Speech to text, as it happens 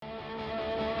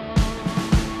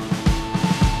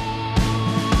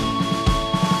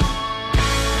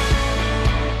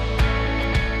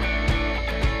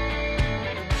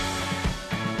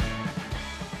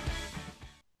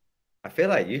feel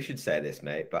like you should say this,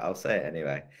 mate, but I'll say it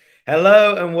anyway.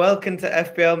 Hello and welcome to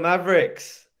FPL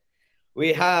Mavericks.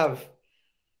 We have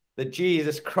the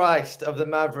Jesus Christ of the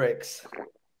Mavericks,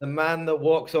 the man that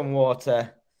walks on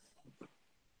water,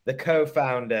 the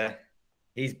co-founder.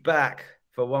 He's back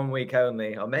for 1 week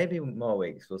only, or maybe more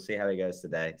weeks. We'll see how he goes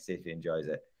today, see if he enjoys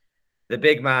it. The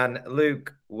big man,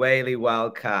 Luke Whaley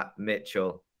Wildcat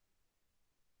Mitchell.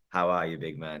 How are you,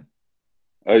 big man?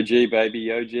 OG,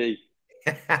 baby, OG.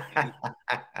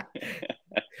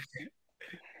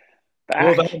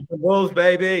 Back. Wolves,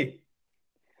 baby.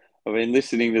 I've been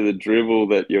listening to the dribble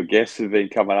that your guests have been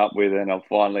coming up with, and I've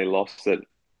finally lost it.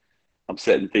 I'm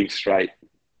setting things straight.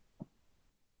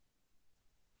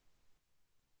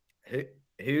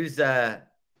 Who's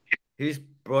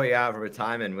brought you out of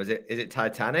retirement? Is it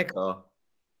Titanic or?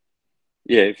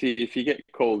 Yeah, if you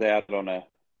get called out on a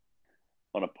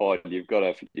pod, you've got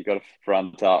to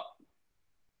front up.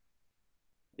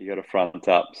 You got to front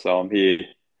up. So I'm here,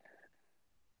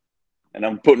 and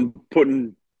I'm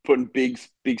putting big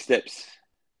steps,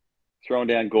 throwing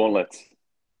down gauntlets.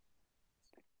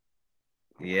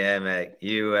 Yeah, mate.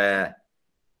 You're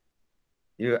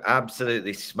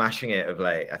absolutely smashing it of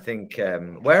late. I think.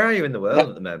 Where are you in the world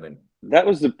at the moment? That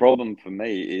was the problem for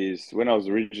me. Is when I was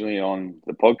originally on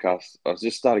the podcast, I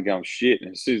just started going shit,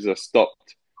 and as soon as I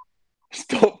stopped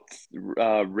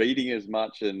reading as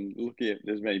much and looking at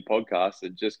as many podcasts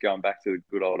and just going back to the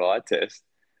good old eye test,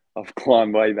 I've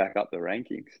climbed way back up the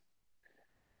rankings.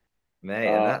 Mate,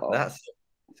 and that's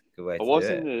a good way to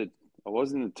do it. I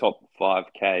was in the top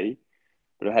 5K,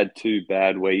 but I had 2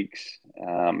 bad weeks,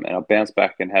 and I bounced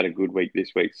back and had a good week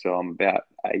this week. So I'm about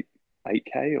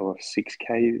 8K or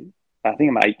 6K. I think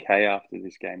I'm 8K after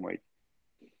this game week.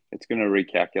 It's going to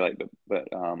recalculate, but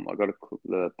I got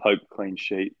the Pope clean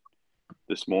sheet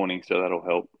this morning, so that'll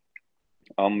help.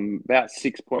 I'm about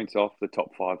 6 points off the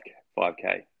top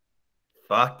 5K.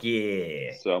 Fuck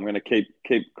yeah! So I'm going to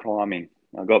keep climbing.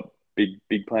 I've got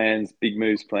big plans, big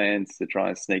moves plans to try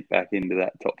and sneak back into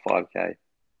that top 5K.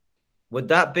 Would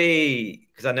that be,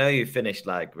 because I know you finished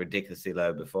like ridiculously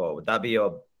low before, would that be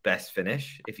your best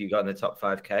finish if you got in the top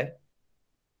 5K?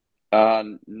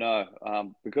 No,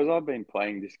 because I've been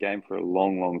playing this game for a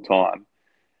long time.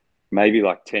 Maybe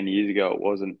like 10 years ago, it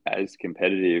wasn't as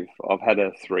competitive. I've had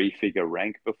a 3-figure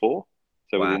rank before,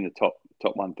 so Wow. within the top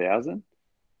 1,000.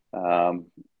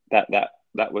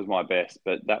 That was my best,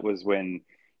 but that was when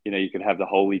you could have the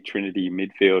holy trinity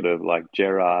midfield of like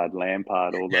Gerrard,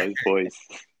 Lampard, all those boys.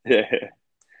 Yeah.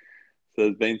 So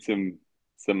there's been some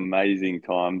amazing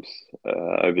times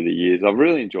over the years. I've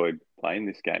really enjoyed playing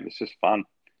this game. It's just fun,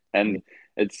 and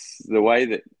it's the way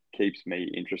that keeps me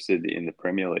interested in the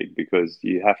Premier League because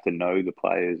you have to know the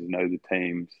players, know the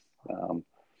teams,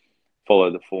 follow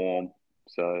the form.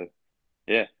 So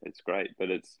yeah, it's great,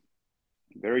 but it's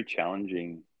very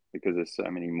challenging because there's so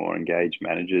many more engaged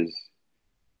managers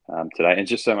today, and it's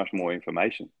just so much more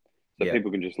information. So Yeah.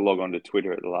 people can just log on to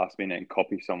Twitter at the last minute and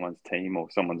copy someone's team or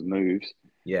someone's moves.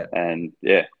 Yeah. And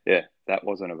that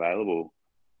wasn't available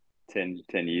 10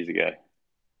 years ago.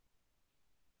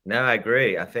 No, I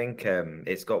agree. I think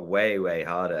it's got way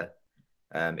harder.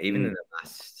 Even in the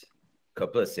last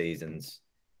couple of seasons,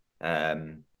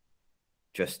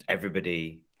 just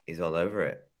everybody is all over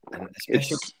it. And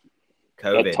especially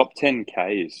COVID. Top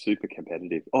 10K is super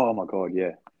competitive. Oh my God,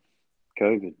 yeah.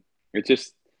 COVID. It's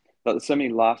just like so many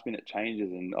last minute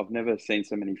changes, and I've never seen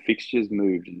so many fixtures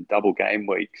moved in double game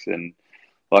weeks. And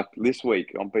like this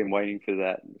week, I've been waiting for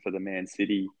the Man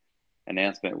City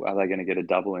announcement. Are they going to get a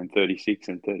double in 36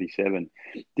 and 37?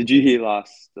 Did you hear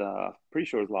pretty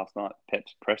sure it was last night,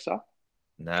 Pep's presser?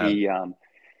 No.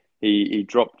 He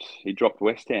dropped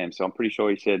West Ham. So I'm pretty sure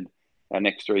he said our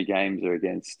next 3 games are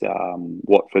against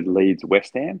Watford, Leeds,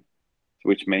 West Ham,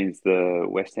 which means the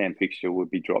West Ham fixture would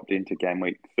be dropped into game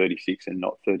week 36 and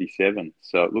not 37.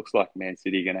 So it looks like Man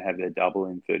City are going to have their double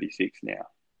in 36 now.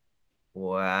 So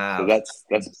Wow. that's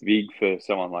big for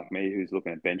someone like me who's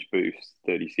looking at bench boost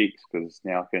 36 because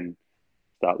now I can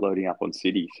start loading up on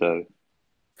City. So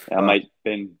our mate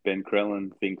Ben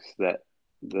Crellin thinks that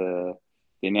the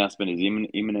announcement is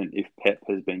imminent if Pep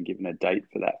has been given a date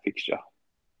for that fixture.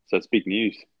 So it's big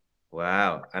news.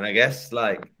 Wow. And I guess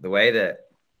like the way that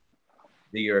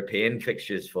the European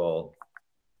fixtures fall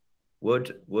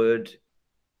would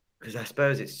because I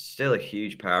suppose it's still a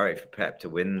huge priority for Pep to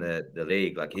win the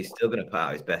league. Like he's still going to put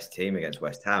out his best team against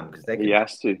West Ham because they He can.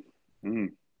 has to.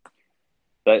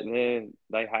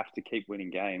 They have to keep winning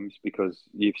games because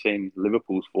you've seen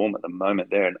Liverpool's form at the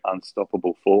moment. They're an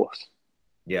unstoppable force.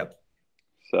 Yep.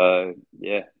 So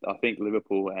yeah, I think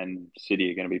Liverpool and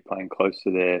City are going to be playing close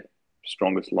to their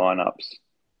strongest lineups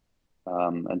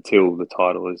until the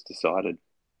title is decided.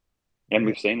 And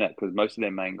we've seen that because most of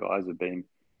their main guys have been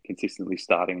consistently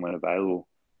starting when available.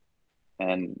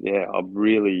 And yeah,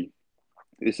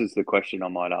 this is the question I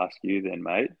might ask you then,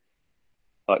 mate.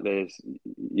 Like,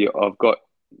 I've got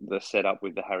the setup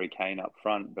with the Harry Kane up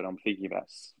front, but I'm thinking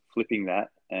about flipping that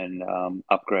and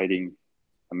upgrading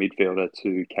a midfielder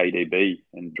to KDB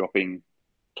and dropping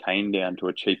Kane down to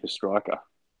a cheaper striker.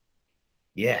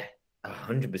 Yeah,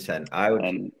 100%.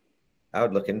 And I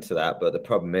would look into that, but the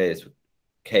problem is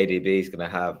KDB is going to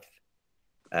have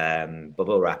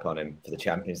bubble wrap on him for the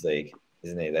Champions League,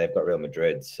 isn't he? They've got Real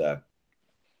Madrid, so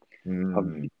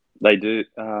they do.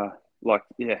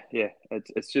 Yeah.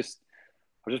 It's just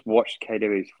I just watched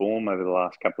KDB's form over the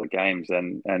last couple of games,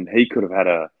 and he could have had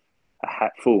a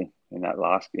hatful in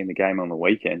the game on the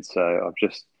weekend. So I've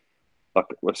just like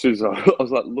as soon as I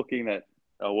was like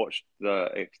I watched the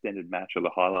extended match or the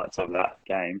highlights of that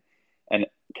game, and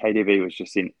KDB was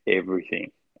just in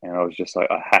everything, and I was just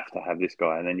like, I have to have this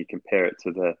guy. And then you compare it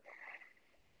to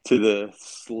the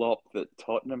slop that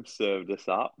Tottenham served us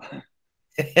up.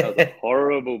 That was a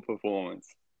horrible performance.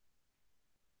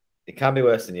 It can be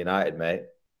worse than United, mate.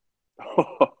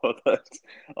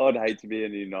 I'd hate to be a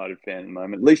United fan at the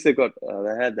moment. At least they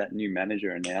had that new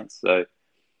manager announced, so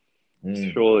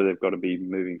surely they've got to be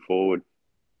moving forward.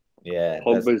 Yeah,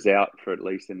 Pogba's out for at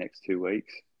least the next 2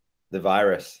 weeks. The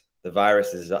virus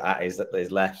is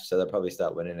left, so they'll probably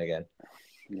start winning again.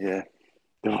 Yeah,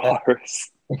 the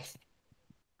virus.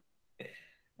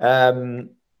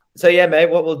 So yeah, mate,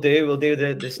 what we'll do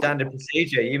the standard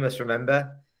procedure. You must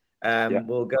remember.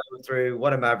 We'll go through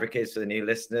what a Maverick is for the new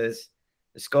listeners,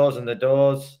 the scores and the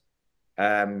doors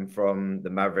from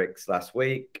the Mavericks last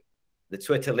week, the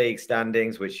Twitter League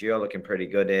standings, which you're looking pretty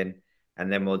good in,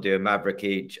 and then we'll do a Maverick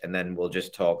each, and then we'll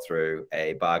just talk through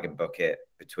a bargain bucket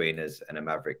between us and a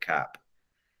Maverick cap.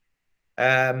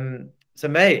 So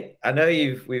mate, I know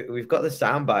we've got the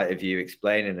soundbite of you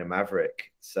explaining a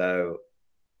Maverick, so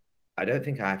I don't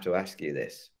think I have to ask you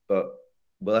this, but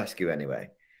we'll ask you anyway.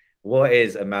 What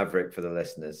is a Maverick for the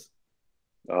listeners?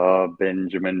 Oh,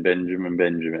 Benjamin.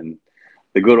 The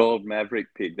good old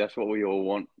Maverick pick. That's what we all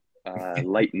want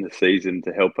late in the season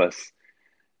to help us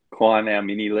climb our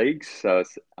mini leagues. So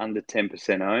it's under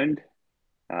 10% owned.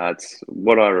 It's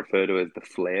what I refer to as the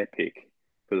flair pick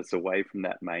because it's away from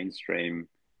that mainstream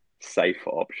safe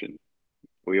option.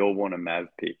 We all want a Mav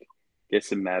pick. Get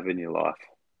some Mav in your life.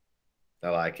 I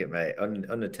like it, mate.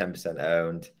 Under 10%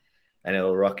 owned, and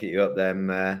it'll rocket you up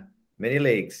them mini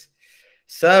leagues.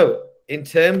 So, in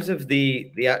terms of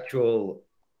the actual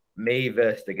me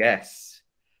versus the guests,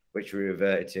 which we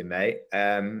reverted to, mate,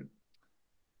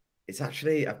 it's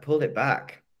actually I pulled it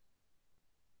back.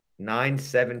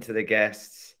 9-7 to the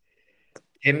guests.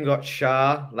 Tim got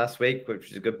Shah last week, which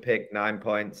was a good pick, 9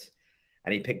 points,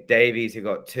 and he picked Davies, who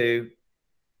got 2.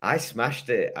 I smashed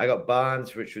it. I got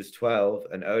Barnes, which was 12,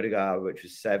 and Odegaard, which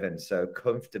was 7. So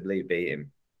comfortably beat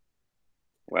him.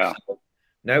 Wow. So,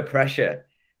 no pressure.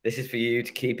 This is for you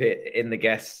to keep it in the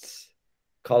guests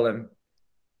column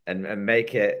and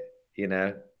make it,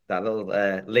 that little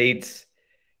Leeds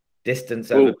distance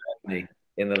over me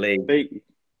in the league.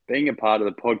 Being a part of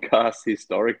the podcast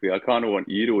historically, I kind of want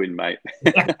you to win, mate.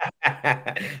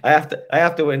 I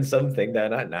have to win something,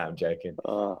 don't I? No, I'm joking.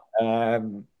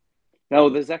 No,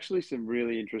 there's actually some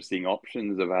really interesting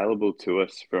options available to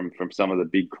us from some of the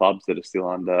big clubs that are still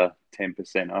under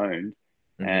 10% owned.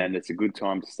 Mm-hmm. And it's a good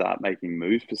time to start making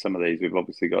moves for some of these. We've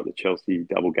obviously got the Chelsea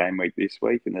double game week this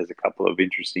week, and there's a couple of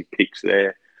interesting picks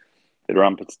there that are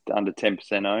under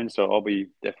 10% owned. So I'll be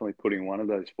definitely putting one of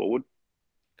those forward.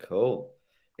 Cool.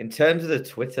 In terms of the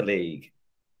Twitter League,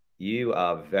 you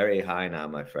are very high now,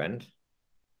 my friend.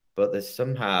 But there's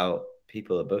somehow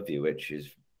people above you, which is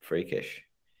freakish.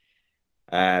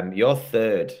 You're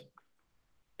third,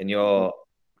 and you're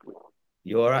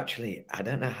actually, I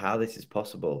don't know how this is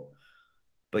possible,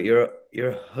 but you're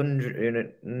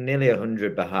 100, nearly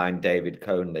 100 behind David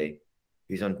Conley,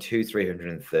 who's on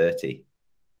 330.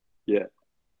 Yeah,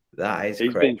 that is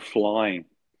he's crazy. Been flying.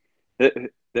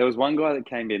 There was one guy that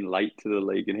came in late to the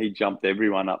league, and he jumped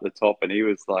everyone up the top, and he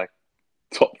was like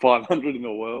top 500 in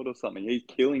the world or something. He's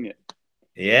killing it.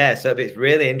 Yeah, so it's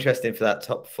really interesting for that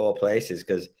top 4 places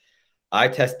because I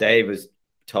Test Dave was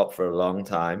top for a long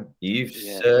time. You've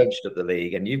surged up the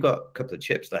league, and you've got a couple of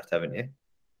chips left, haven't you?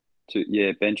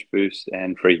 Bench boost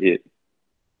and free hit.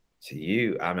 So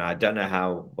I don't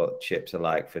know what chips are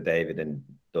like for David and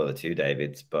the other 2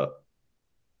 Davids, but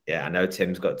yeah, I know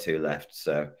Tim's got 2 left.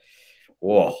 So,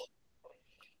 whoa.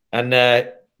 And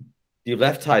you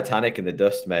left Titanic in the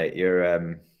dust, mate. You're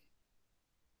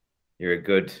a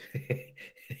good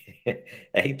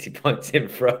 80 points in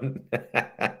front.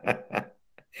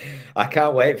 I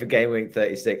can't wait for game week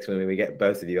 36 when we get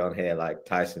both of you on here, like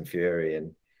Tyson Fury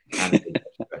and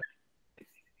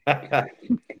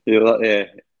Yeah,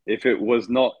 if it was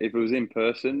in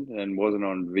person and wasn't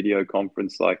on video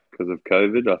conference, like because of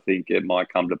COVID, I think it might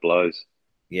come to blows.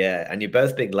 Yeah, and you're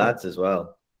both big lads as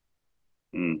well.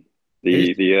 Mm.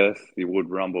 Who's The earth, the would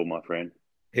rumble, my friend.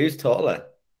 who's taller?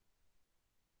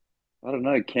 I don't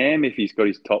know, Cam, if he's got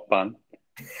his top bun,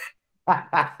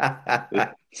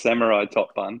 the samurai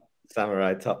top bun.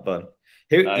 Samurai top bun.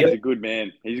 Who No, he's a good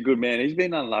man. He's a good man. He's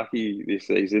been unlucky this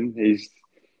season. He's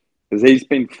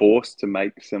been forced to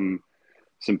make some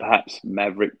perhaps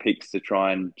maverick picks to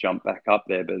try and jump back up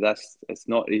there, but that's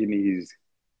not his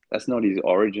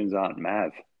origins. Aren't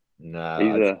Mav. He's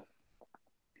No,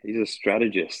 a he's a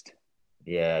strategist.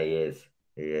 yeah, he is.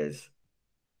 He is.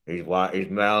 He's white. He's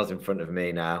miles in front of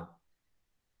me now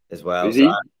as well. Is So he?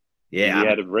 Is yeah, he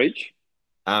out of reach?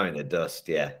 I'm in the dust.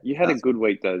 Yeah, You had a good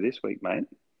week though this week, mate.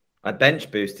 I bench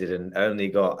boosted and only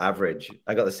got average.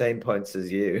 I got the same points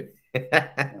as you.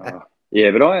 Oh,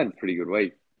 yeah, but I had a pretty good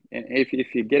week. And if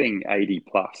you're getting 80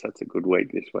 plus, that's a good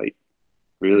week this week.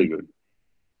 Really good.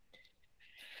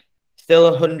 Still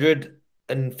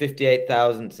 158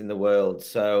 thousandths in the world.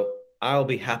 So I'll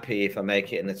be happy if I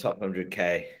make it in the top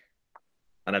 100K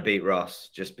and I beat Ross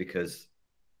just because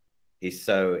he's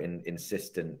so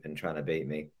insistent in trying to beat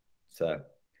me. So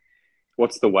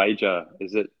What's the wager?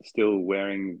 Is it still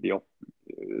wearing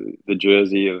the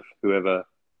jersey of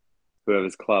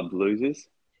whoever's club loses?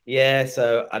 yeah,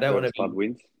 so I don't want Whoever's to club be.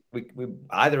 wins. We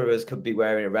either of us could be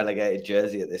wearing a relegated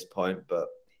jersey at this point, but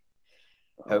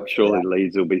hopefully, Surely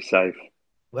Leeds will be safe.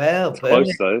 well, It's Burnley,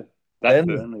 close though. That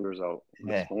Burnley, Burnley result this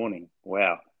yeah, morning.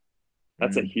 Wow.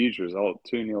 That's a mm, huge result.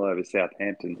 2-0 over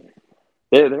Southampton.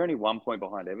 They're only 1 point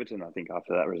behind Everton, I think,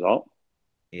 after that result.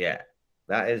 yeah,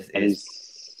 that And is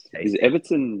tasty.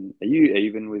 Everton, are you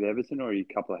even with Everton or are you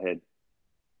a couple ahead?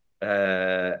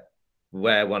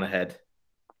 We're one ahead,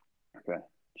 Okay.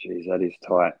 Jeez, that is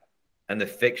tight. and the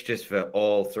fixtures for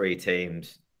all three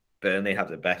teams, Burnley have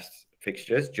the best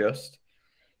fixtures. Just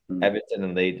Mm. Everton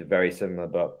and Leeds are very similar,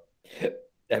 but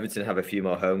Everton have a few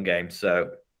more home games.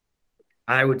 So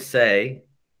I would say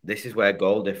this is where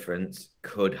goal difference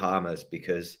could harm us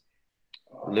because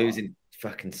losing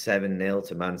fucking 7-0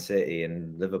 to Man City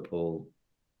and Liverpool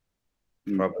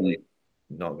probably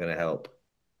not going to help.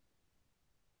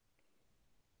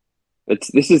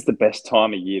 This is the best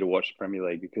time of year to watch Premier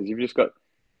League because you've just got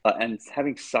and it's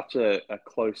having such a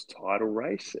close title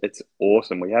race. It's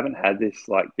awesome. We haven't had this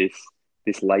late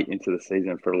into the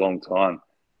season for a long time.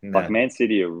 Like No. Man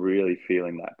City are really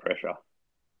feeling that pressure.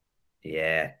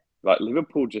 Yeah. Like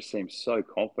Liverpool just seems so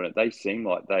confident. They seem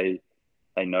like they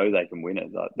know they can win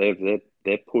it. Like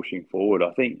they're pushing forward.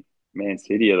 I think Man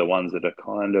City are the ones that are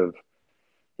kind of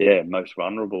most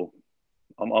vulnerable.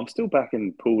 I'm still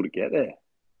backing Pool to get there.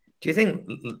 Do you think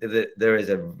that there is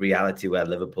a reality where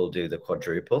Liverpool do the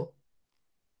quadruple?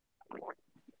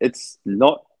 It's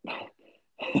not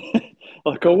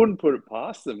like I wouldn't put it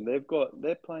past them.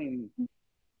 They're playing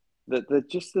that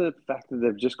just the fact that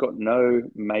they've just got no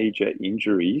major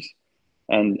injuries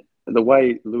and the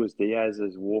way Luis Diaz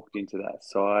has walked into that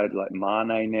side, like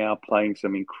Mane now playing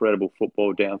some incredible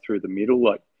football down through the middle,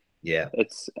 like Yeah.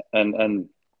 it's and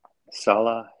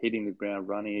Salah hitting the ground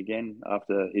running again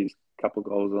after his couple of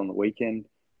goals on the weekend.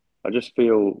 I just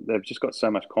feel they've just got so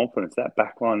much confidence. That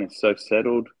backline is so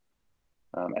settled.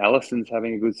 Allison's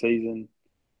having a good season.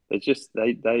 It's just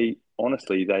they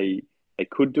honestly they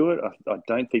could do it. I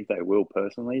don't think they will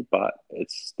personally, but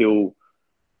it's still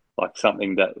like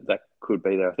something that could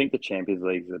be there. I think the Champions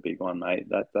League is a big one, mate.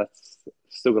 That's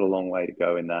still got a long way to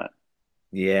go in that.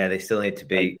 Yeah, they still need to And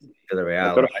beat they've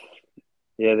Villarreal, got right?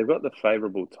 they've got the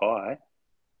favourable tie.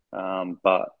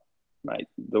 But mate,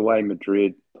 the way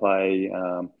Madrid play,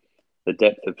 the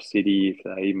depth of City if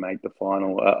they make the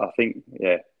final, I think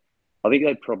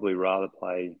they'd probably rather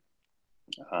play.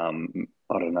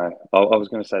 I don't know. I was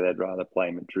going to say they'd rather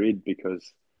play Madrid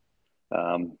because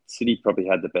City probably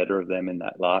had the better of them in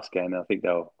that last game. I think they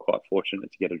were quite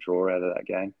fortunate to get a draw out of that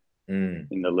game Mm.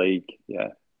 in the league. Yeah.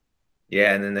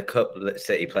 Yeah, and then the cup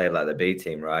City played like the B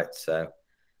team, right? So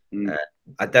Mm. uh,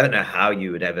 I don't know how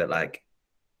you would ever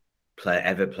play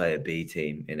a B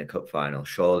team in a cup final.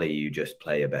 Surely you just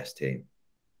play your best team.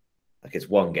 Like it's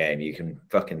one game, you can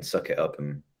fucking suck it up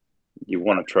and You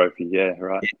want a trophy, yeah,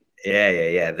 right.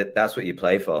 yeah. That's what you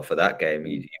play for that game.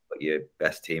 You put your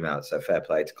best team out. So fair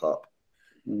play to Klopp.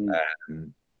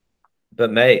 Mm.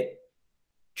 But mate,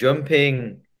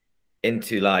 jumping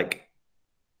into like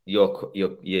your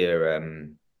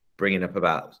bringing up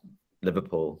about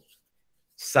Liverpool.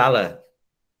 Salah,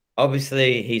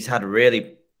 obviously, he's had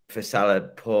really, for Salah,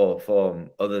 poor form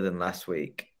other than last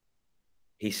week.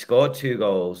 He scored 2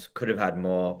 goals, could have had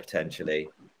more potentially.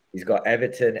 He's got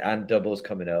Everton and doubles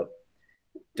coming up.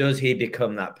 Does he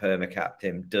become that perma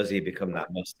captain? Does he become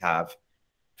that must have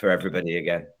for everybody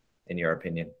again, in your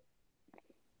opinion?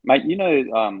 Mate,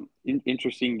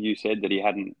 interesting you said that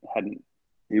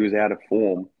he was out of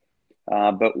form.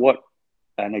 But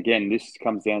and again, this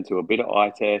comes down to a bit of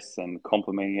eye tests and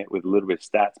complementing it with a little bit of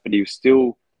stats, but he was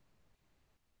still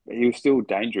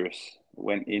dangerous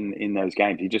when in those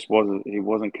games. He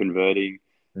wasn't converting.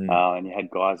 And you had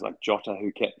guys like Jota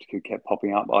who kept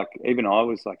popping up. Like even I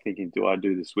was like thinking, do I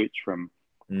do the switch from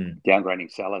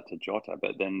downgrading Salah to Jota?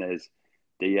 But then there's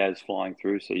Diaz flying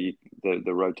through, so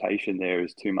the rotation there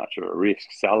is too much of a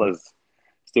risk. Salah's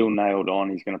still nailed on.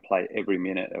 He's going to play every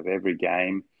minute of every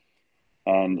game,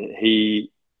 and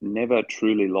he never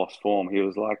truly lost form. He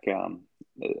was like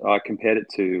I compared it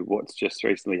to what's just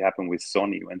recently happened with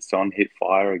Sonny when Son hit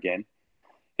fire again.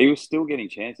 He was still getting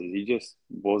chances. He just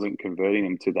wasn't converting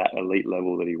them to that elite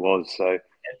level that he was. So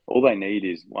all they need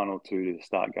is 1 or 2 to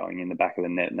start going in the back of the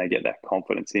net, and they get that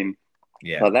confidence in.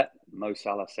 Yeah. So that Mo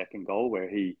Salah second goal where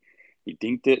he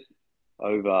dinked it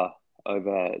over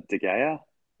De Gea,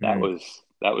 that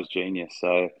was genius.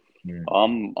 So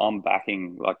I'm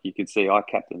backing, like you could see, I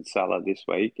captained Salah this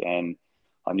week, and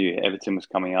I knew Everton was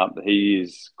coming up. He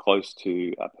is close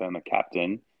to a perma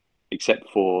captain, except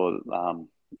for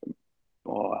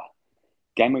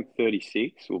game week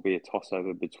 36 will be a toss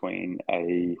over between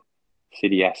a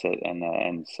City asset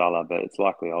and Salah, but it's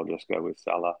likely I'll just go with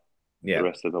Salah the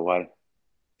rest of the way.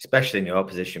 Especially in your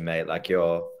position, mate. Like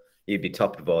you'd be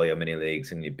top of all your mini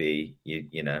leagues, and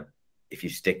you know, if you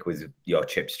stick with your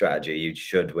chip strategy, you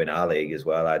should win our league as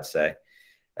well, I'd say.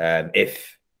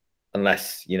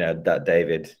 Unless you know that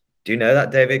David. Do you know that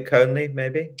David Conley?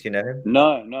 Maybe. Do you know him?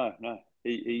 No.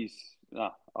 He's no.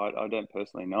 I don't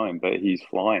personally know him, but he's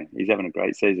flying. He's having a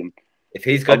great season. If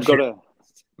he's got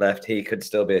left, he could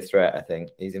still be a threat. I think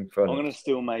he's in front. I'm going to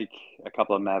still make a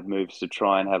couple of MAV moves to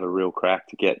try and have a real crack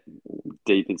to get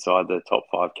deep inside the top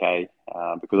 5K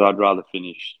because I'd rather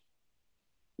finish,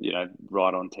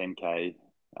 right on 10K.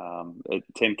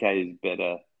 10K is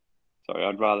better. Sorry,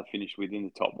 I'd rather finish within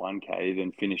the top 1K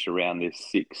than finish around this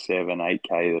 6, 7,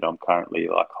 8K that I'm currently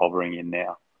like hovering in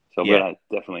now. So I'm going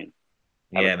to definitely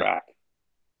have a crack.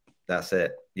 That's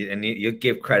it. And you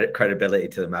give credibility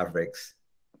to the Mavericks.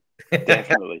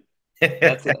 Definitely.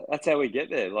 That's how we get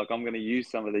there. Like I'm going to use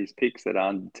some of these picks that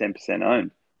aren't 10%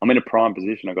 owned. I'm in a prime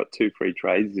position. I got 2 free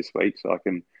trades this week, so I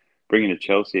can bring in a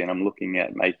Chelsea, and I'm looking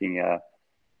at making a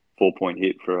 4-point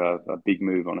hit for a big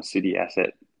move on a City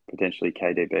asset, potentially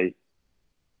KDB.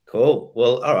 Cool.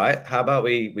 Well, all right. How about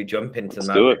we jump into the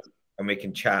Mavericks and we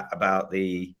can chat about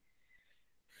the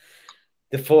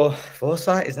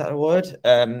foresight, is that a word?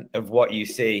 Of what you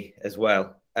see as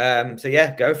well. So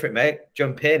yeah, go for it, mate.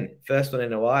 Jump in. First one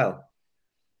in a while.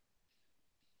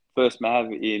 First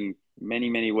Mav in many,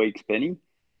 many weeks, Benny.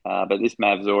 But this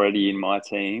Mav's already in my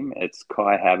team. It's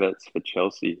Kai Havertz for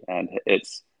Chelsea, and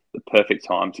it's the perfect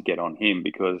time to get on him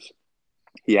because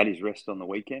he had his rest on the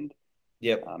weekend.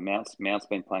 Yep. Mount's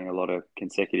been playing a lot of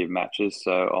consecutive matches,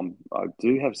 so I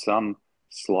do have some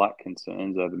slight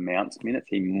concerns over Mount's minutes.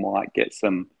 He might get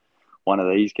one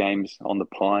of these games on the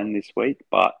pine this week,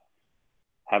 but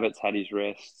Havertz had his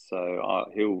rest, so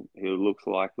he'll looks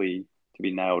likely to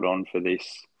be nailed on for this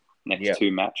next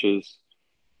 2 matches.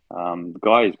 The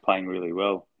guy is playing really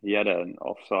well. He had an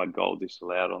offside goal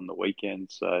disallowed on the weekend,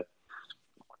 so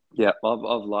yeah, I've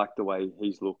liked the way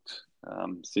he's looked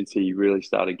since he really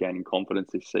started gaining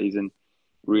confidence this season.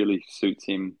 Really suits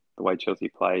him the way Chelsea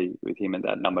play with him at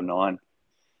that number 9.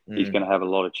 He's going to have a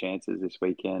lot of chances this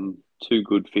weekend. 2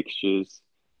 good fixtures.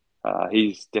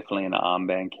 He's definitely an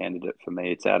armband candidate for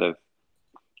me. It's out of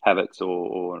Havertz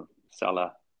or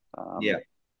Salah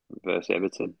versus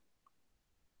Everton.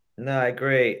 No, I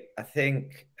agree. I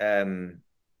think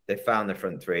they found the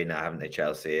front 3 now, haven't they,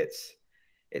 Chelsea? It's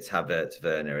Havertz,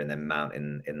 Werner, and then Mount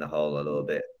in the hole a little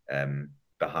bit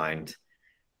behind.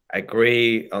 I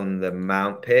agree on the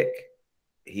Mount pick.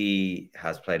 He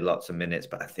has played lots of minutes,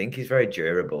 but I think he's very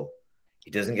durable.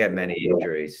 He doesn't get many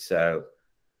injuries. So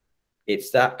it's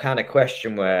that kind of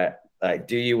question where, like,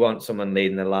 do you want someone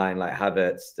leading the line like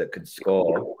Havertz that could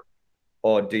score?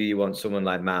 Or do you want someone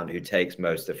like Mount who takes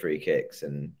most of the free kicks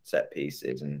and set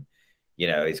pieces and,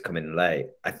 he's coming late?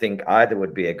 I think either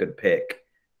would be a good pick.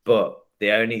 But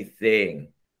the only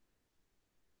thing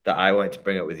that I wanted to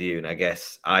bring up with you, and I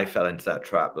guess I fell into that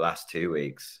trap the last 2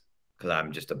 weeks because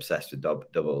I'm just obsessed with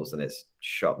doubles and it's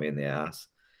shot me in the ass,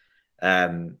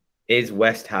 is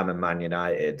West Ham and Man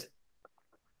United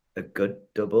a good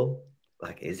double?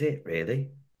 Like, is it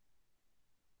really?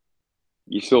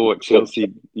 You saw what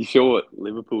Chelsea, you saw what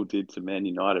Liverpool did to Man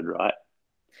United, right?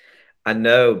 I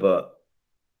know, but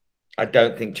I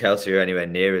don't think Chelsea are anywhere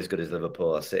near as good as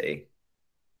Liverpool or City.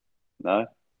 No,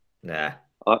 Nah.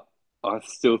 I I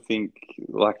still think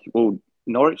well,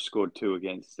 Norwich scored two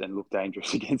against and looked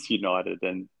dangerous against United,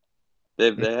 and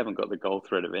they haven't got the goal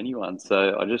threat of anyone.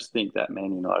 So I just think that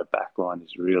Man United backline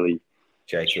is really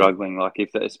Shaky. struggling. Like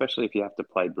especially if you have to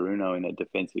play Bruno in a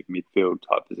defensive midfield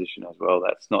type position as well,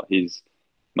 that's not his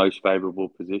most favourable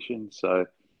position. So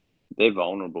they're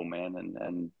vulnerable, man,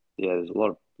 and yeah, there's a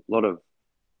lot of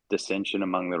dissension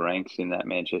among the ranks in that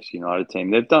Manchester United team.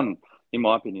 They've done, in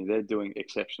my opinion, they're doing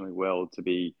exceptionally well to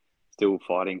be still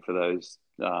fighting for those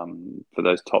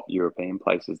top European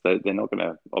places. They're not going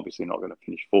to obviously not going to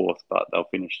finish fourth, but they'll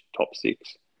finish top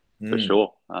six for Mm.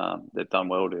 sure. They've done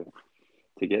well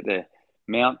to get there.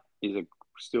 Mount is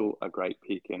still a great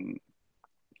pick, and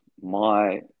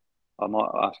my I might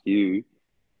ask you.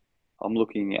 I'm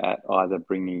looking at either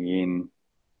bringing in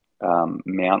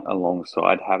Mount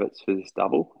alongside Havertz for this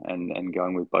double and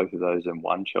going with both of those and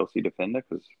one Chelsea defender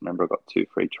because remember I got two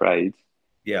free trades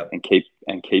Yeah. and keep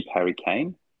Harry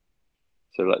Kane.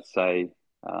 So let's say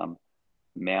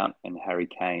Mount and Harry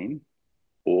Kane,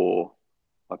 or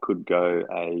I could go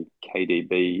a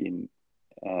KDB in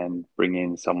and bring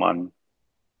in someone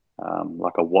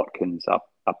like a Watkins up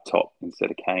top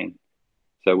instead of Kane.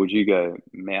 So would you go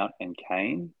Mount and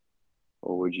Kane,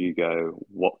 or would you go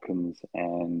Watkins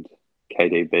and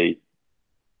KDB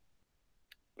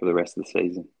for the rest of the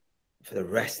season? For the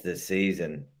rest of the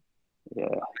season, Yeah,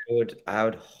 I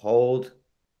would hold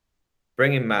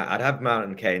bringing Mount. I'd have Mount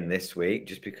and Kane this week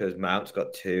just because Mount's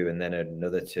got two and then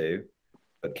another two.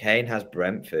 But Kane has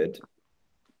Brentford.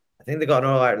 I think they got an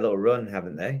all right little run,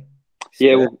 haven't they?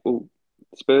 yeah. Spurs. Well,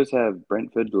 Spurs have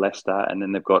Brentford, Leicester, and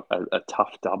then they've got a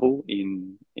tough double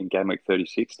in game week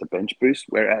 36 to bench boost.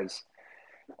 Whereas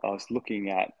I was looking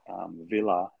at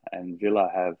Villa, and Villa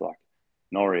have like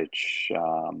Norwich.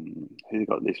 Who they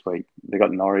got this week? They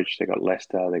got Norwich, they got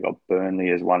Leicester, they got Burnley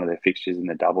as one of their fixtures in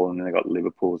the double, and then they got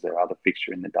Liverpool as their other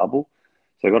fixture in the double.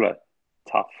 So they got a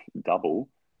tough double,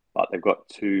 but they've got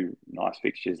two nice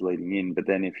fixtures leading in. But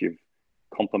then if you're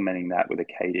complementing that with a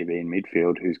KDB in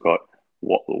midfield who's got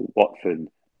Watford,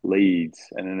 Leeds,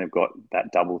 and then they've got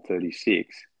that double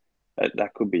 36,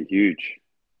 that could be huge.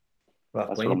 Well,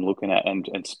 That's what I'm looking at.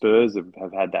 And Spurs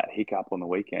have had that hiccup on the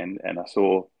weekend, and I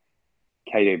saw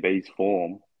KDB's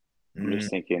form. I'm Mm. just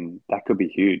thinking that could be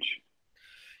huge.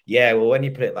 Yeah, well, when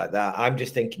you put it like that, I'm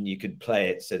just thinking you could play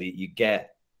it so that you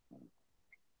get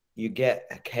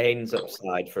a Kane's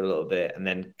upside for a little bit, and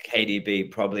then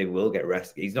KDB probably will get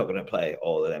rested. He's not going to play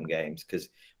all of them games because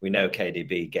we know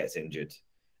KDB gets injured,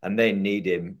 and they need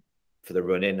him for the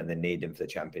run in, and they need him for the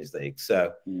Champions League.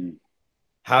 So,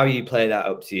 how you play that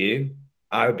up to you.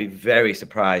 I would be very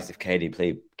surprised if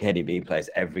KDB plays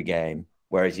every game,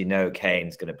 whereas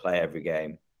Kane's going to play every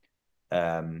game.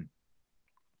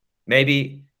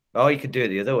 Maybe, you could do it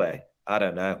the other way. I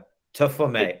don't know. Tough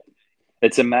one, mate.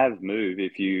 It's a mad move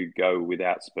if you go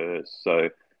without Spurs. So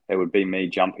it would be me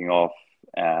jumping off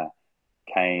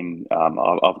Kane.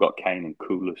 I've got Kane and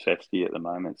Kulusevski at the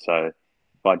moment. So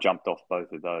if I jumped off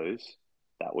both of those,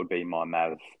 that would be my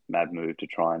mad move to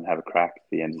try and have a crack at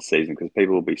the end of the season because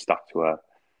people will be stuck to a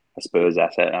Spurs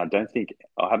asset. And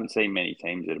I haven't seen many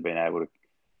teams that have been able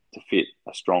to fit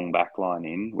a strong backline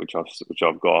in, which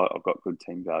I've got. I've got good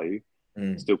team value.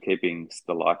 Still keeping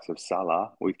the likes of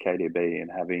Salah with KDB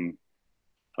and having,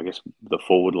 I guess, the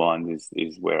forward lines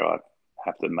is where I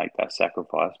have to make that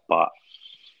sacrifice. But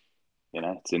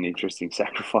it's an interesting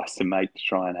sacrifice to make to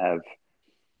try and have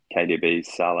KDB,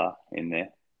 Salah in there.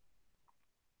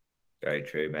 Very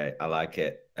true, mate. I like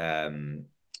it.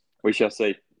 We shall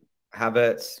see.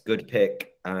 Havertz, good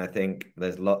pick. And I think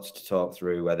there's lots to talk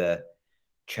through whether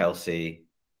Chelsea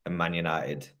and Man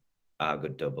United are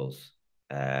good doubles,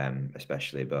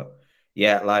 especially. But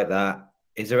yeah, like that.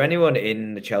 Is there anyone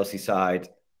in the Chelsea side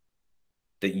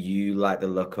that you like the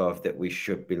look of that we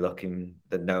should be looking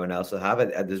that no one else will have?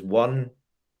 There's one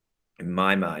in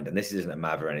my mind, and this isn't a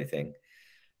Mav or anything.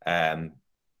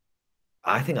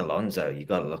 I think Alonso, you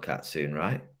got to look at soon,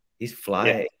 right? He's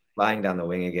flying down the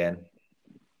wing again.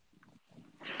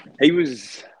 I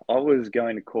was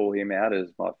going to call him out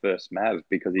as my first Mav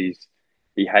because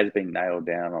he has been nailed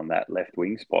down on that left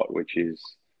wing spot, which is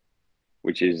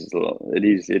it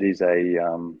is a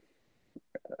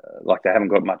like they haven't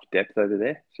got much depth over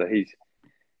there, so he's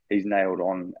nailed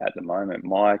on at the moment.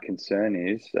 My concern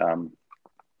is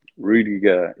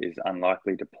Rudiger is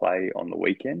unlikely to play on the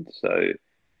weekend, so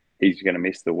he's going to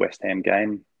miss the West Ham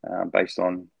game based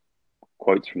on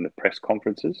quotes from the press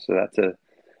conferences. So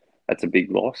that's a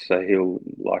big loss. So he'll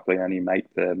likely only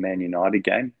make the Man United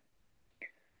game.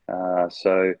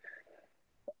 So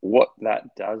what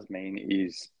that does mean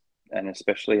is, and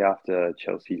especially after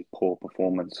Chelsea's poor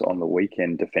performance on the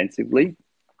weekend defensively,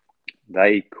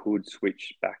 they could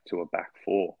switch back to a back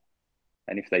four.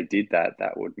 And if they did that,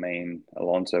 that would mean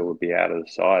Alonso would be out of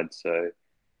the side. So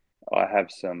I have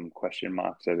some question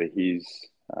marks over his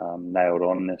nailed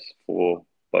onness for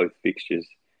both fixtures,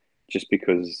 just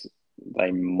because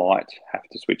they might have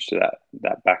to switch to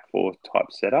that back four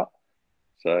type setup.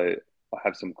 So I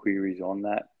have some queries on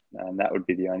that, and that would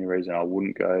be the only reason I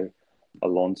wouldn't go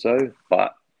Alonso.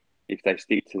 But if they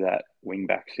stick to that wing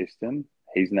back system,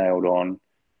 he's nailed on.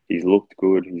 He's looked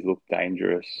good. He's looked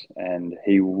dangerous, and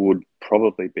he would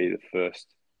probably be the first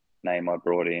name I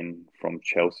brought in from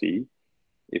Chelsea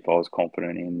if I was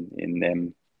confident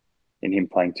in him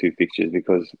playing two fixtures,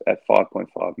 because at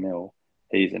 5.5 mil,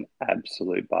 he's an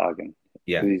absolute bargain.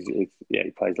 Yeah. He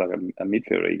plays like a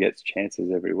midfielder. He gets chances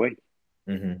every week.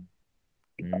 Good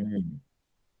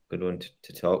one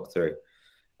to talk through.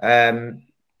 Your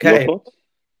Okay. thoughts?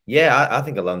 Yeah, I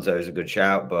think Alonso is a good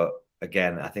shout, but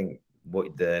again, I think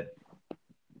what the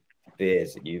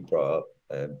fears that you brought up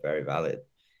are very valid.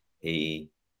 He's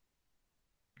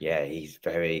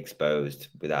very exposed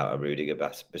without a Rudiger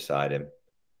beside him.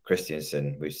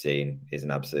 Christensen, we've seen, is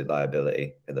an absolute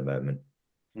liability at the moment.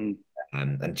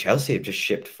 And Chelsea have just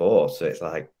shipped four, so it's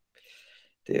like,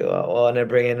 do I want to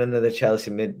bring in another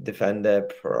Chelsea mid defender?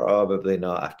 Probably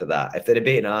not after that. If they'd have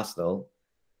beaten Arsenal,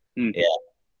 yeah.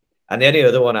 And the only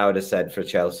other one I would have said for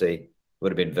Chelsea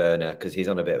would have been Werner, because he's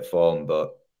on a bit of form,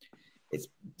 but it's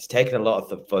taken a lot of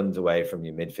the funds away from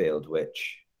your midfield,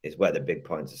 which is where the big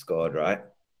points are scored, right?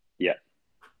 Yeah.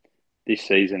 This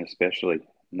season especially,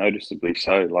 noticeably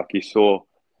so. Like you saw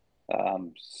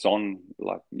Son,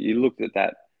 like you looked at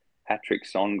that hat-trick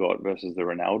Son got versus the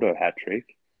Ronaldo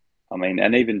hat-trick. I mean,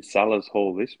 and even Salah's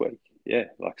haul this week. Yeah,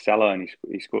 like Salah, and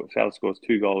Salah scores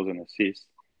 2 goals and assists,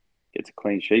 gets a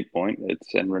clean sheet point.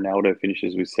 And Ronaldo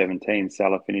finishes with 17.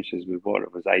 Salah finishes with what?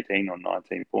 It was 18 or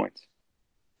 19 points.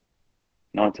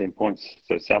 19 points.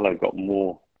 So Salah got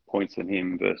more points than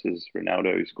him versus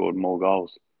Ronaldo, who scored more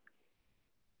goals.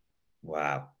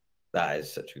 Wow, that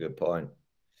is such a good point.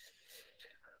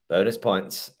 Bonus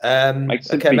points.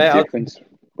 Makes a big difference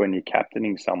when you're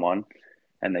captaining someone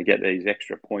and they get these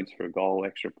extra points for a goal,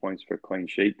 extra points for a clean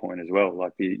sheet point as well.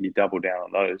 Like you double down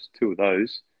on those, 2 of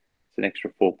those, it's an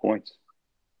extra 4 points.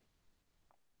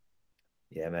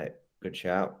 Yeah, mate. Good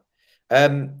shout.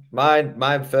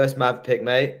 My first Mav pick,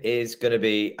 mate, is going to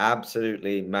be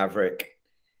absolutely Maverick.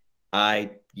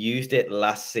 I used it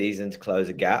last season to close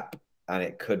a gap, and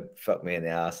it could fuck me in the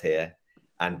ass here.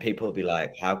 And people will be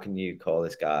like, how can you call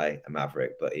this guy a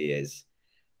Maverick? But he is.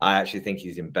 I actually think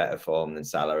he's in better form than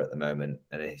Salah at the moment,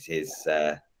 and it's his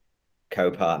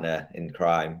co-partner in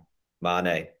crime,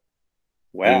 Mane.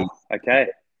 Wow. Okay.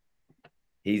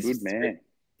 He's good man.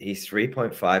 He's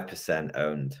 3.5%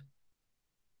 owned,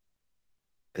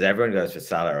 because everyone goes for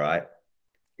Salah, right?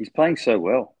 He's playing so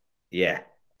well. Yeah,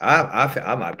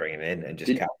 I might bring him in and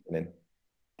just captain him.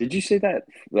 Did you see that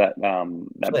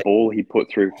ball he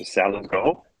put through for Salah's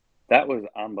goal? That was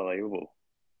unbelievable.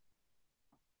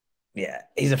 Yeah,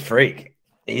 he's a freak.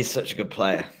 He's such a good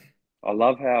player. I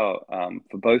love how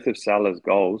for both of Salah's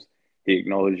goals, he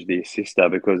acknowledged the assister,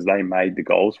 because they made the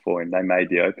goals for him. They made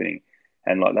the opening,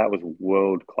 and like that was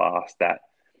world class. That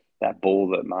ball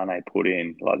that Mane put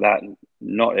in, like that,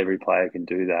 not every player can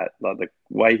do that. Like the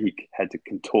way he had to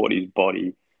contort his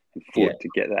body and foot to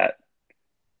get that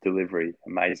delivery,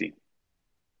 amazing.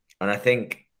 And I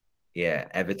think,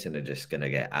 Everton are just going to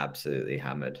get absolutely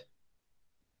hammered.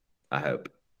 I hope.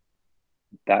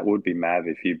 That would be Mav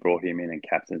if you brought him in and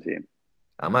captained him.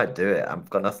 I might do it. I've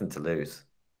got nothing to lose.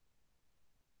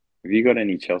 Have you got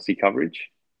any Chelsea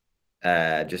coverage?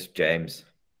 Just James.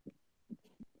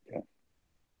 Okay.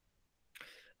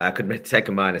 I could take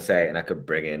a -8 and I could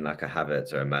bring in like a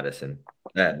Havertz or a Madison.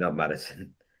 Not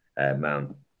Madison.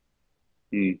 Mount.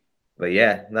 But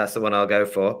yeah, that's the one I'll go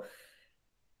for.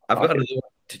 I've got another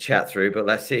one to chat through, but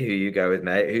let's see who you go with,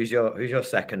 mate. Who's your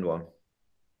second one?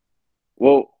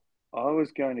 Well, I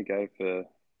was going to go for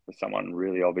someone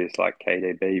really obvious like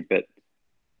KDB, but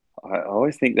I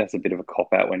always think that's a bit of a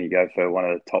cop-out when you go for one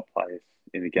of the top players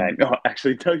in the game. No,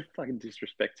 actually, no fucking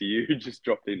disrespect to you who just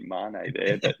dropped in Mane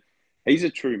there, but he's a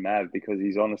true Mav, because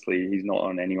he's not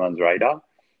on anyone's radar.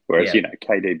 Whereas,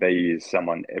 KDB is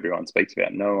someone everyone speaks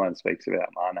about. No one speaks about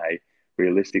Mane,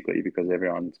 realistically, because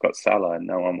everyone's got Salah and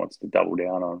no one wants to double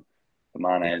down on the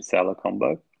Mane Yeah. and Salah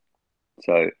combo.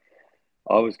 So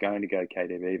I was going to go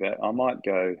KDB, but I might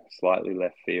go slightly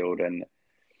left field and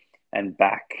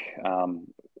back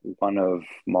one of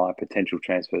my potential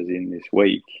transfers in this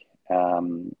week,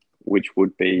 which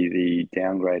would be the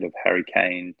downgrade of Harry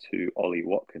Kane to Ollie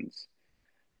Watkins.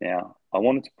 Now, I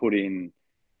wanted to put in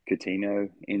Coutinho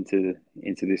into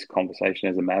this conversation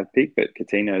as a Mav pick, but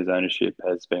Coutinho's ownership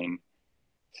has been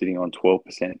sitting on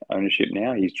 12% ownership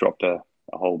now. He's dropped a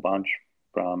whole bunch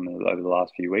from over the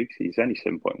last few weeks. He's only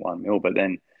 7.1 mil, but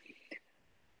then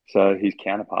so his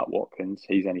counterpart Watkins,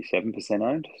 he's only 7%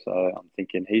 owned. So I'm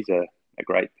thinking he's a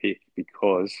great pick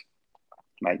because,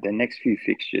 mate, the next few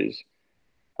fixtures,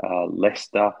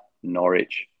 Leicester,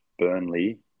 Norwich,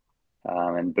 Burnley,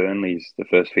 and Burnley's the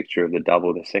first fixture of the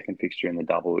double. The second fixture in the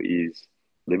double is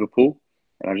Liverpool.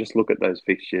 And I just look at those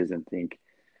fixtures and think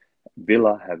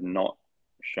Villa have not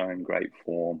shown great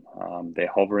form.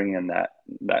 They're hovering in that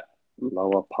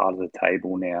lower part of the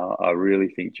table now. I really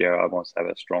think Gerrard wants to have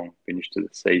a strong finish to the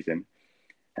season.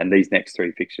 And these next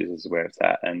three fixtures is where it's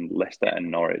at. And Leicester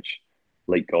and Norwich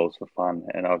leak goals for fun.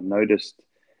 And I've noticed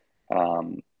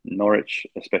Norwich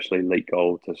especially leak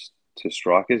goal to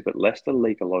strikers, but Leicester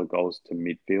leak a lot of goals to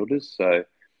midfielders. So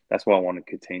that's why I wanted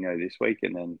Coutinho this week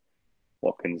and then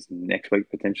Watkins next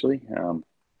week potentially.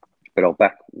 But I'll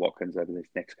back Watkins over these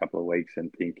next couple of weeks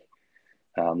and think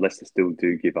Leicester still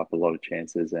do give up a lot of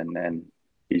chances and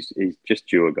he's just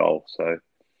due a goal. So,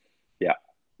 yeah,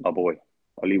 my boy,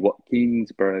 Ollie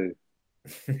Watkins, bro.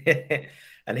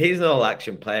 And he's an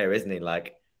all-action player, isn't he?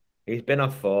 Like, he's been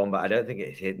off form, but I don't think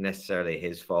it's necessarily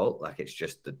his fault. Like, it's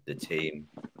just the team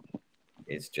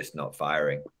is just not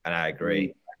firing. And I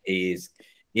agree. He is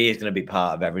going to be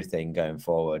part of everything going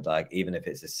forward. Like, even if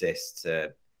it's assists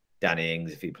to Danny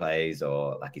Ings if he plays,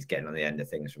 or like he's getting on the end of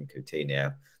things from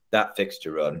Coutinho. That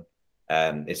fixture run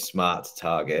is smart to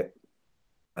target.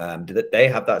 Did they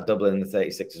have that double in the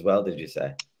 36 as well, did you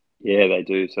say? Yeah, they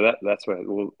do. So that's where,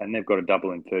 and they've got a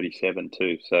double in 37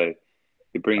 too. So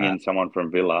you bring in someone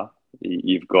from Villa,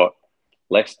 you've got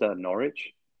Leicester,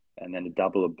 Norwich, and then a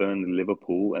double of Burnley,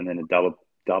 Liverpool, and then a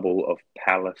double of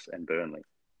Palace and Burnley.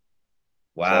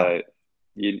 Wow. So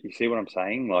you see what I'm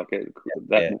saying? Like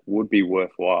that would be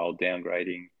worthwhile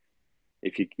downgrading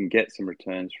if you can get some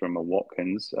returns from a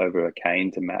Watkins over a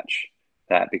Kane to match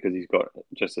that because he's got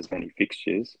just as many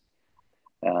fixtures.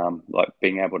 Like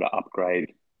being able to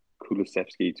upgrade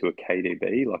Kulusevski to a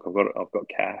KDB, like I've got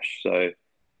cash, so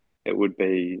it would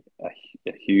be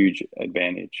a huge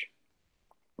advantage,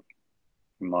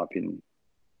 in my opinion.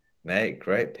 Mate,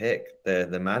 great pick.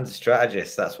 The man's a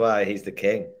strategist. That's why he's the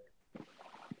king.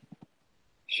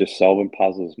 It's just solving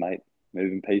puzzles, mate.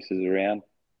 Moving pieces around.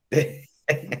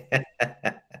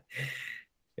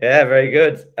 Yeah, very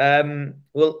good.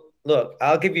 Well, look,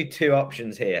 I'll give you two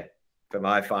options here for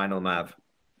my final Mav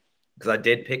because I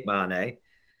did pick Mane,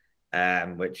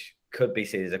 which could be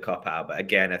seen as a cop out. But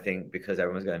again, I think because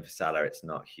everyone's going for Salah, it's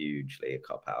not hugely a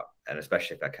cop out, and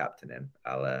especially if I captain him,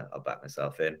 I'll back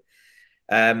myself in.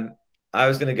 I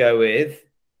was going to go with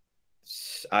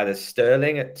either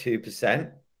Sterling at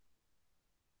 2%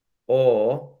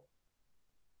 or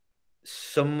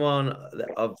someone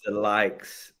of the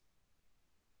likes.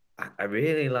 I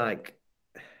really like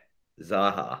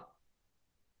Zaha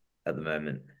at the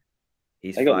moment.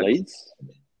 They got Leeds.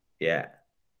 Yeah.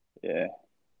 Yeah.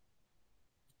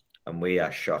 And we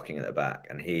are shocking at the back.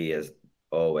 And he has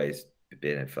always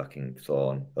been a fucking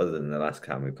thorn, other than the last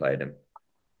time we played him.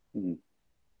 Mm.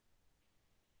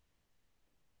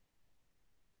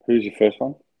 Who's your first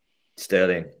one?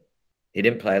 Sterling. He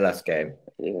didn't play last game.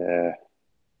 Yeah.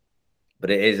 But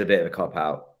it is a bit of a cop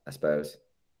out, I suppose.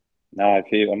 No,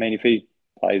 if he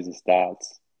plays and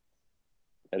starts,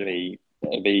 I'd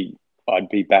be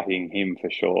backing him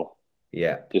for sure.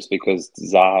 Yeah. Just because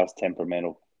Zaha's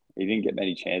temperamental. He didn't get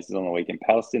many chances on the weekend.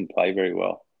 Palace didn't play very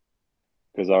well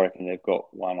because I reckon they've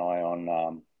got one eye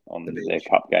on their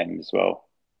cup game as well.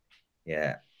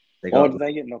 Yeah. Did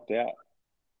they get knocked out?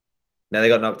 No, they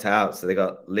got knocked out. So they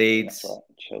got Leeds, right.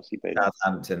 Chelsea beat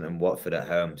Southampton, and Watford at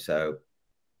home. So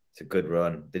it's a good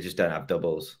run. They just don't have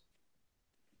doubles.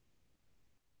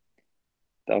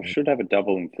 They should have a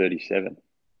double in 37.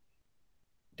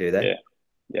 Do they?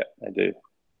 Yeah, they do.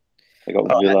 They got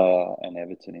Villa and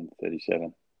Everton in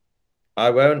 37. I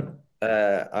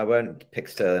won't pick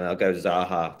Sterling. I'll go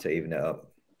Zaha to even it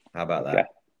up. How about that?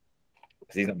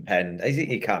 Because he's on pens.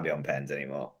 He can't be on pens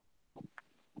anymore.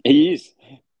 He is.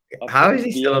 How is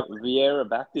he still? Vieira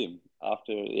backed him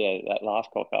after that last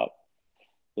cock up.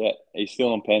 Yeah, he's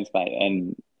still on pens, mate,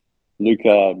 and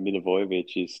Luka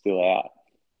Milivojevic is still out.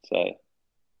 So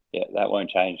Yeah, that won't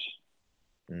change.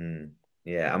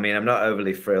 Yeah, I mean, I'm not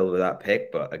overly thrilled with that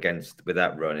pick, but with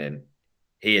that running,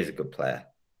 he is a good player.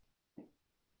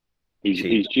 Cheap.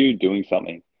 He's due doing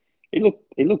something. He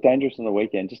looked dangerous on the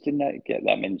weekend. Just didn't get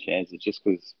that many chances. Just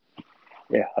because,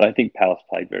 yeah, I don't think Palace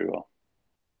played very well.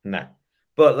 No.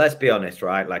 But let's be honest,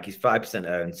 right? Like he's 5%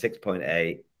 owned,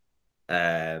 6.8.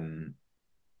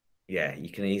 Yeah, you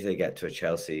can easily get to a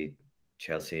Chelsea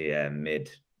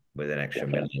mid with an extra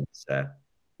million. So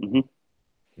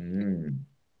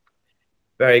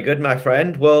very good, my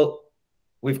friend. Well,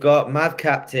 we've got Mav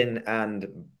Captain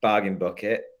and Bargain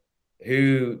Bucket.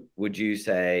 Who would you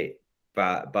say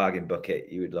Bargain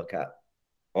Bucket you would look at,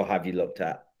 or have you looked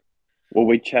at? Well,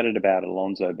 we chatted about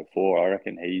Alonso before. I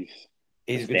reckon he's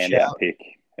He's a a good standout shout. pick.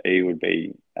 He would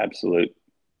be absolute,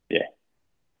 yeah.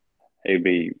 He'd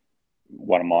be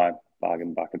one of my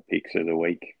bargain bucket picks of the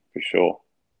week for sure.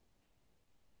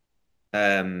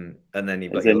 And then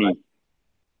you've got Has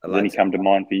your any come to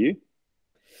mind for you?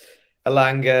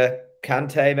 Alanga,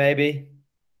 Kante, maybe.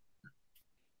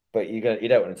 But you don't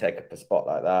want to take up a spot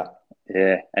like that.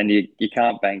 Yeah, and you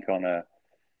can't bank on a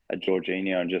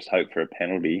Jorginho and just hope for a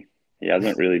penalty. He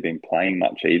hasn't really been playing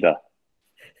much either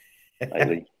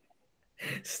lately.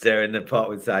 Stirring the pot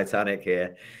with Titanic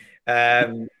here.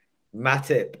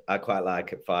 Matip, I quite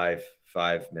like at 5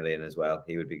 million as well.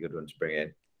 He would be a good one to bring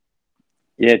in.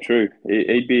 Yeah, true.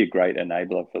 He'd be a great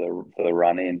enabler for the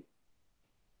run in.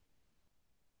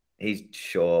 He's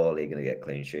surely going to get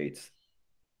clean sheets.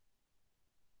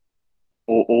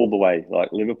 All the way. Like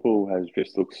Liverpool has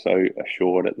just looked so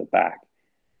assured at the back.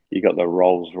 You got the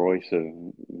Rolls Royce of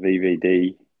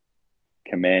VVD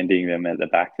commanding them at the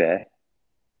back there.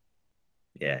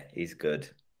 Yeah, he's good.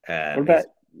 What about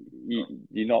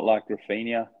you not like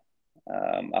Rafinha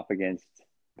up against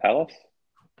Palace?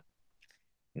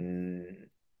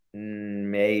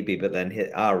 Maybe, but then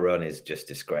our run is just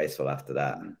disgraceful after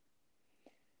that.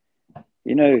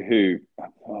 You know who?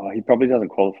 Oh, he probably doesn't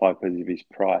qualify because of his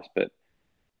price, but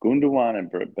Gundogan and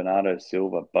Bernardo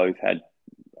Silva both had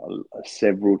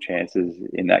several chances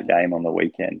in that game on the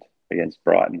weekend against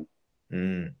Brighton.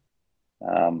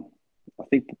 I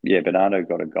think, yeah, Bernardo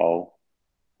got a goal,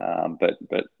 but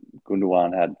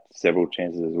Gundogan had several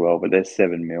chances as well. But they're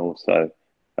 7 mil, so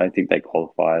I don't think they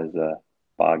qualify as a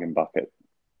bargain bucket,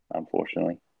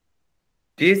 unfortunately.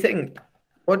 Do you think?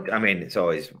 I mean, it's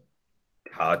always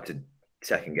hard to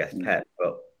second guess Pep,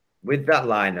 but with that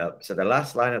lineup, so the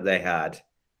last lineup they had,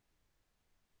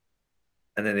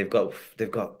 and then they've got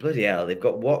bloody hell, they've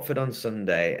got Watford on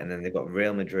Sunday, and then they've got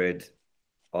Real Madrid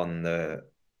on the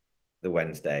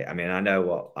Wednesday. I mean, I know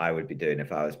what I would be doing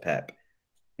if I was Pep.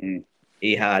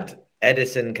 He had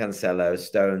Edison, Cancelo,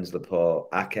 Stones, Laporte,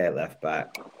 Ake at left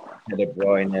back, De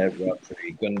Bruyne,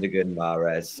 Rodri, Gundogan,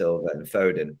 Mahrez, Silva, and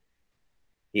Foden.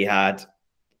 He had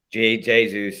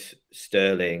Jesus,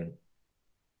 Sterling,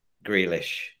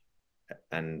 Grealish,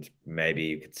 and maybe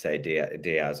you could say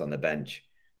Diaz on the bench.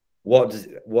 What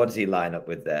does he line up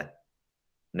with there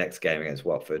next game against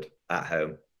Watford at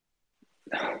home?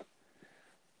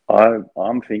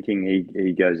 I'm thinking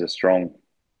he goes a strong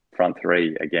front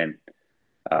three again.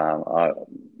 Mahrez,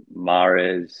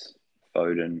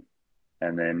 Foden,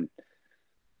 and then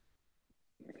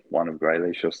one of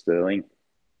Grealish or Sterling.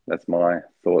 That's my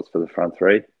thoughts for the front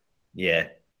three. Yeah.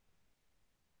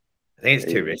 I think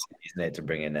it's too risky, isn't it, to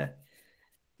bring in a.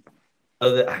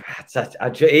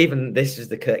 Even this is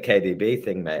the KDB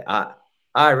thing, mate.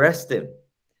 I rest him.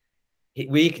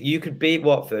 You could beat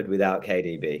Watford without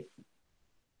KDB.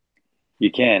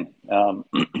 You can.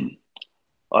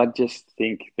 I just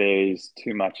think there's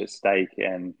too much at stake,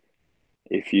 and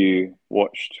if you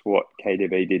watched what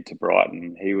KDB did to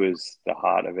Brighton, he was the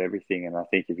heart of everything. And I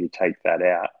think if you take that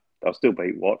out, they'll still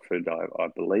beat Watford, I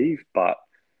believe, but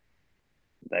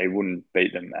they wouldn't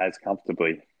beat them as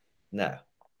comfortably. No.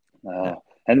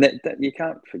 And that you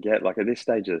can't forget, like at this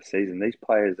stage of the season, these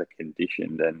players are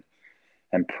conditioned and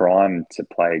primed to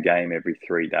play a game every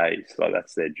 3 days. Like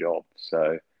that's their job.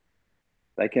 So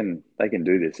they can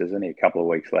do this. There's only a couple of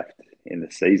weeks left in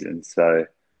the season. So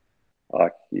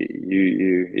like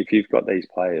you if you've got these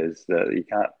players that you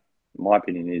can't, my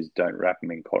opinion is don't wrap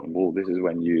them in cotton wool. This is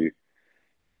when you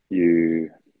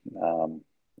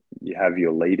have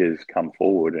your leaders come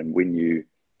forward and win you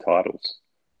titles.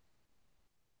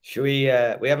 Should we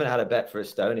haven't had a bet for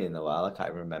Estonia in a while. I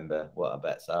can't remember what our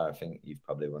bets are. I think you've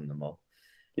probably won them all.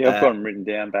 Yeah, I've got them written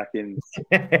down back in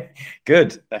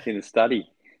good. Back in the study.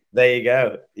 There you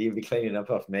go. You'll be cleaning up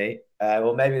off me.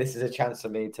 Well, maybe this is a chance for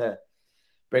me to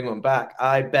bring one back.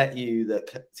 I bet you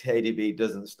that KDB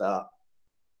doesn't start.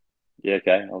 Yeah,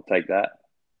 okay. I'll take that.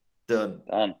 Done.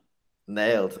 Done.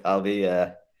 Nailed. I'll be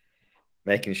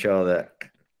making sure that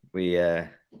we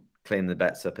clean the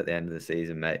bets up at the end of the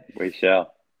season, mate. We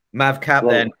shall. Mav Cap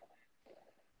Well, then.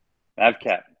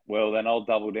 Avcap. Well, then I'll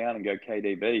double down and go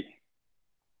KDB.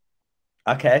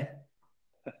 Okay.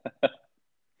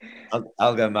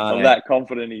 I'll go Mane. I'm that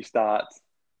confident he starts.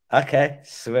 Okay,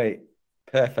 sweet.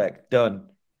 Perfect. Done.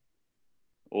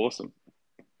 Awesome.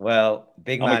 Well,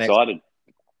 big I'm man. excited.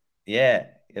 Yeah,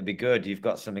 it'd be good. You've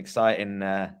got some exciting.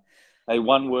 Hey,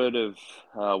 one word of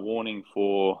warning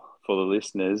for the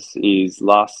listeners is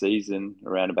last season,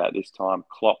 around about this time,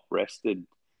 Klopp rested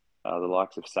the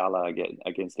likes of Salah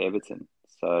against Everton.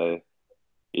 So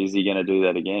is he going to do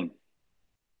that again?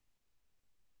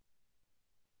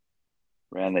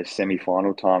 Around the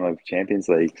semi-final time of Champions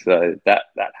League. So that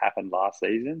happened last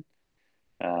season.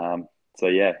 So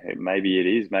yeah, maybe it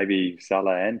is. Maybe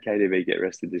Salah and KDB get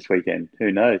rested this weekend.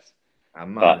 Who knows?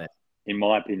 But in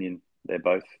my opinion, they're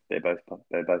both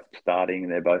starting.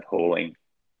 They're both hauling.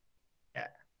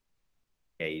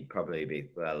 Yeah, you'd probably be.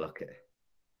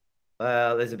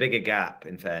 Well, there's a bigger gap.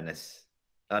 In fairness,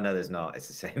 oh no, there's not. It's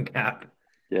the same gap.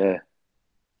 Yeah,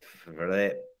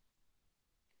 Right.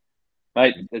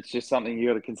 Mate, it's just something you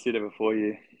got to consider before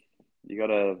you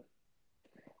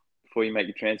make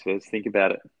your transfers. Think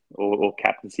about it, or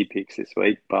captaincy picks this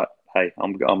week. But hey,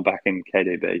 I'm backing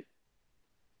KDB.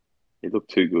 He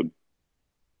looked too good.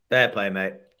 Fair play,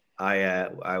 mate. I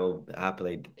will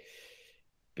happily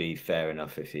be fair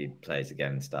enough if he plays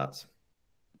again and starts.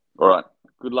 All right.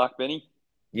 Good luck, Benny.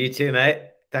 You too, mate.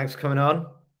 Thanks for coming on.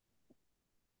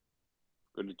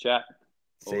 Good to chat.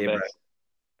 See you, bro.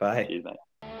 Bye. Cheers, mate.